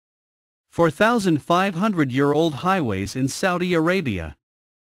4,500-year-old highways in Saudi Arabia.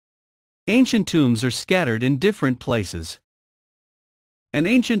 Ancient tombs are scattered in different places. An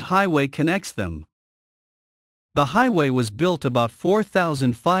ancient highway connects them. The highway was built about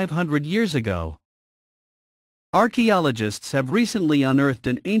 4,500 years ago. Archaeologists have recently unearthed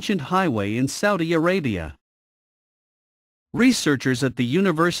an ancient highway in Saudi Arabia. Researchers at the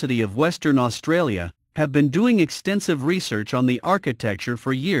University of Western Australia have been doing extensive research on the architecture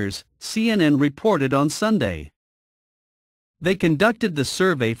for years, CNN reported on Sunday. They conducted the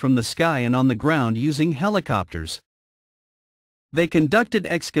survey from the sky and on the ground using helicopters. They conducted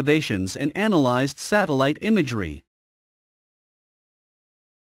excavations and analyzed satellite imagery.